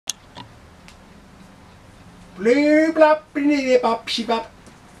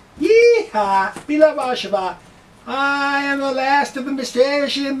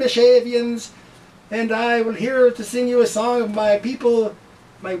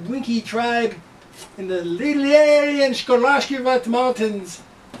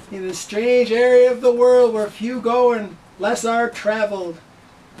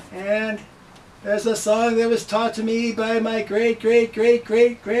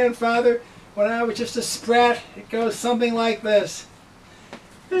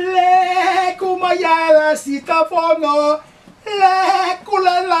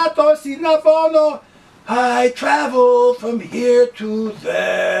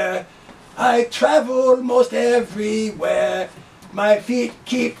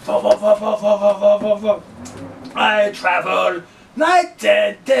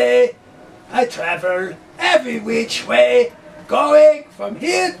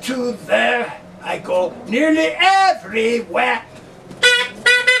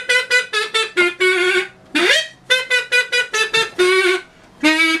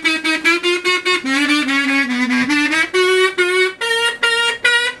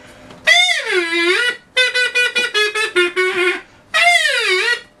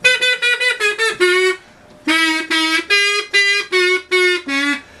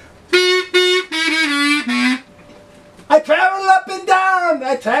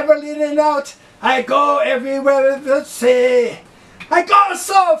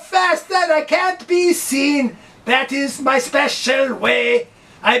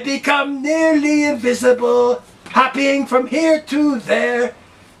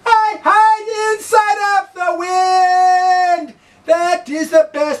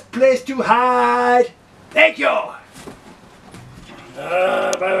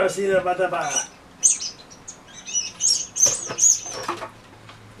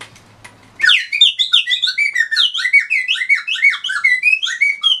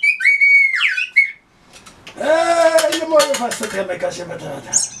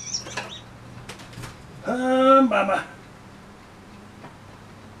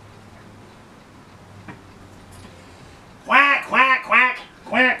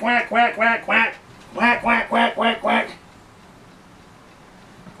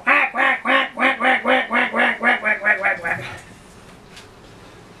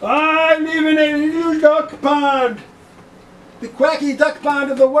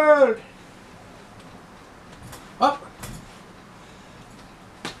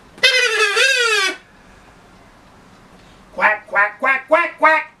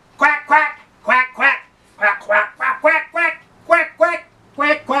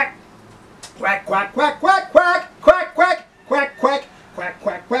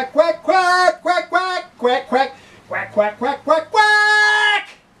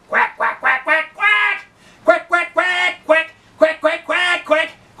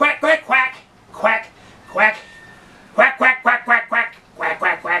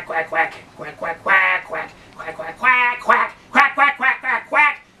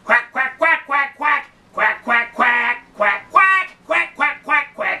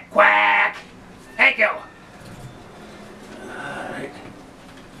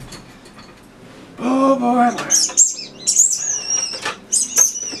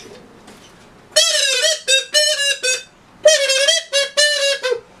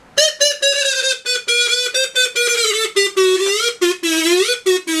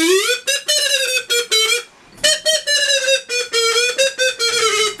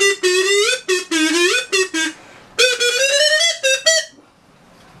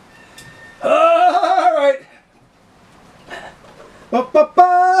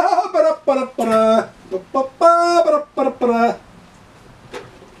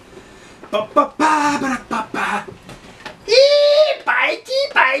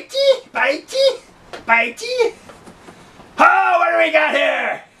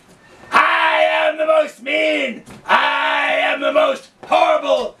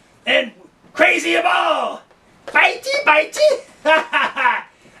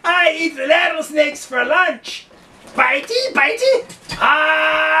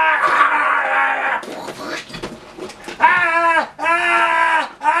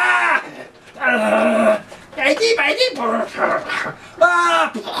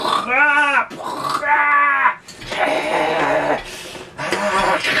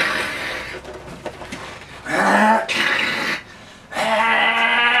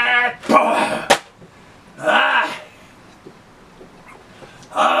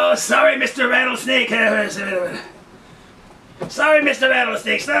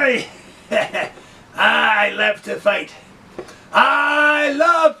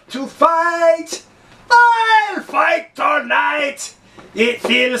fight all night. It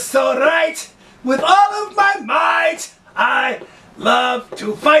feels so right with all of my might. I love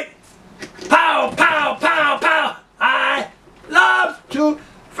to fight. Pow, pow, pow, pow. I love to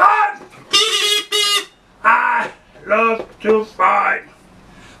fight. I love to fight.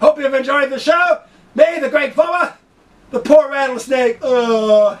 Hope you've enjoyed the show. Me, the Great Foa, the poor rattlesnake.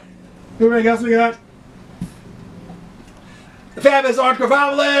 Anything else we got? The fabulous Orange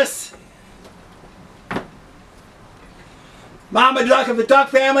Gravofolus. Mama Duck of the Duck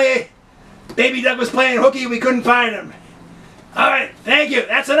family. Baby Duck was playing hooky, we couldn't find him. Alright, thank you.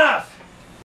 That's enough.